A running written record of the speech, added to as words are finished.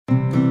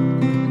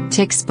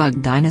Ticks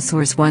bugged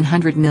dinosaurs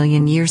 100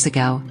 million years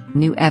ago,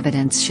 new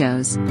evidence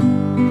shows.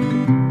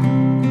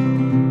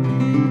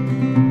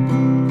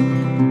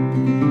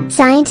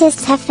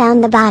 Scientists have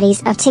found the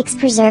bodies of ticks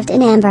preserved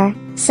in amber,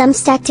 some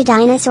stuck to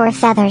dinosaur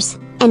feathers,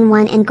 and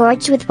one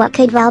engorged with what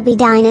could well be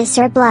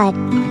dinosaur blood.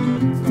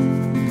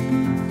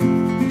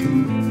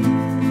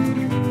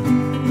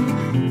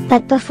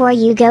 But before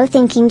you go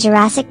thinking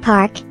Jurassic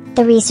Park,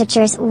 the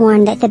researchers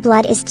warn that the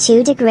blood is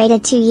too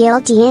degraded to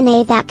yield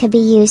DNA that could be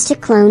used to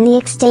clone the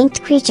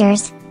extinct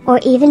creatures, or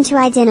even to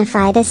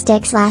identify the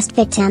stick's last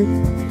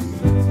victim.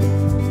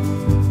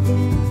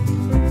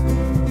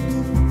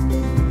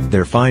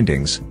 Their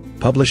findings,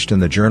 published in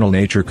the journal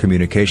Nature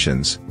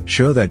Communications,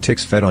 show that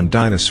ticks fed on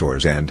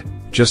dinosaurs and,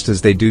 just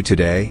as they do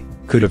today,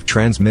 could have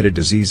transmitted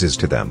diseases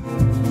to them.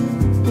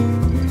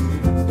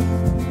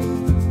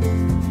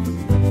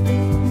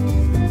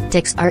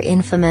 Ticks are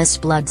infamous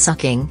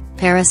blood-sucking,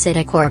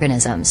 parasitic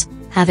organisms,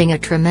 having a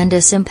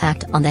tremendous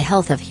impact on the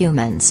health of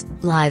humans,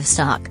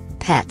 livestock,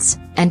 pets,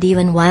 and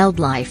even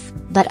wildlife,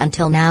 but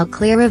until now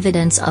clear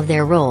evidence of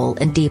their role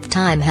in deep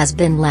time has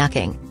been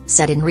lacking,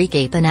 said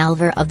Enrique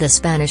Penalver of the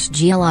Spanish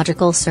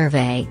Geological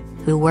Survey,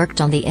 who worked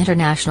on the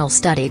international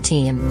study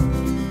team.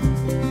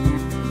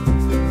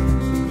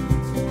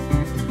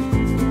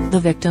 The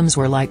victims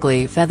were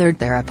likely feathered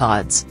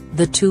theropods,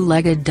 the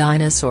two-legged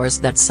dinosaurs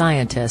that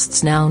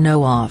scientists now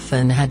know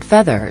often had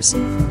feathers.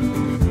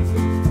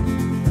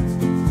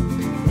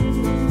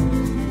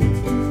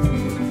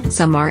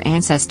 Some are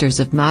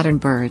ancestors of modern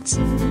birds.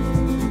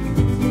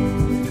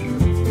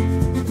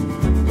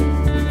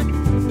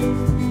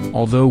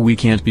 Although we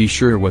can't be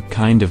sure what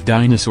kind of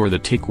dinosaur the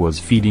tick was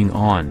feeding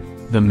on,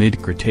 the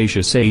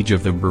mid-Cretaceous age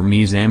of the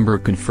Burmese amber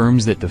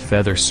confirms that the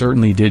feather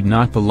certainly did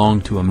not belong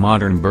to a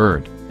modern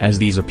bird, as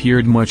these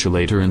appeared much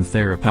later in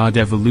theropod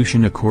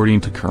evolution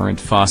according to current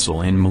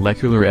fossil and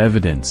molecular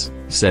evidence,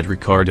 said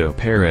Ricardo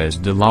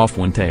Pérez de la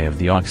Fuente of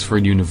the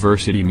Oxford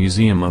University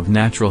Museum of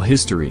Natural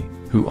History,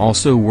 who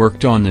also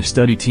worked on the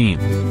study team.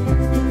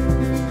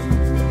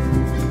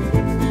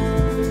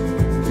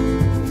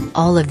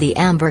 All of the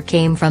amber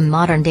came from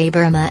modern-day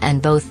Burma, and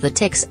both the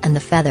ticks and the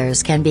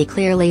feathers can be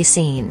clearly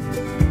seen.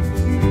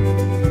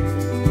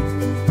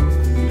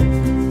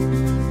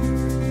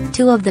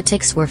 Two of the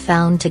ticks were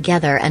found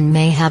together and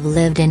may have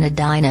lived in a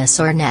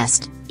dinosaur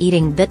nest,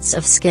 eating bits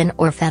of skin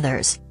or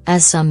feathers,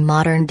 as some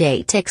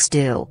modern-day ticks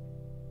do.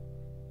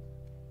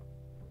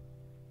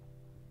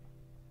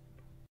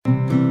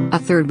 A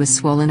third was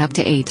swollen up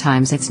to 8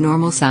 times its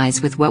normal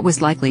size with what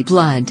was likely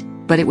blood,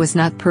 but it was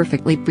not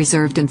perfectly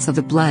preserved and so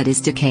the blood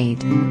is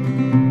decayed.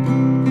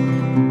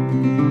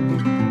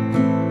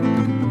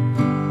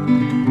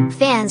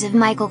 Fans of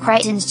Michael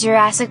Crichton's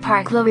Jurassic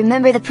Park will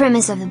remember the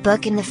premise of the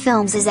book and the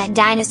films is that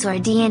dinosaur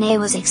DNA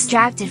was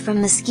extracted from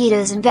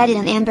mosquitoes embedded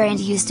in amber and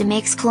used to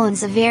make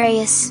clones of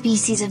various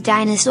species of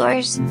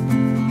dinosaurs.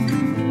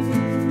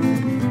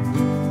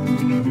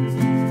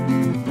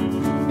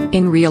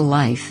 In real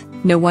life,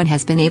 no one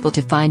has been able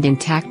to find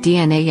intact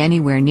DNA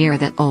anywhere near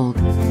that old.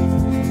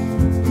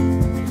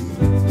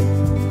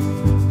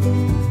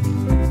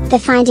 The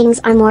findings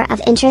are more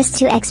of interest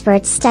to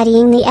experts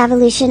studying the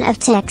evolution of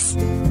ticks.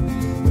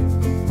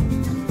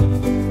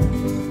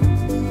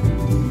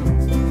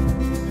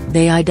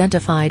 They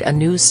identified a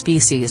new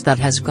species that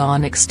has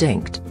gone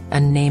extinct,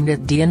 and named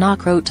it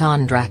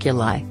Dienocroton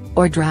draculae,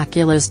 or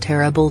Dracula's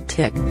terrible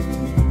tick.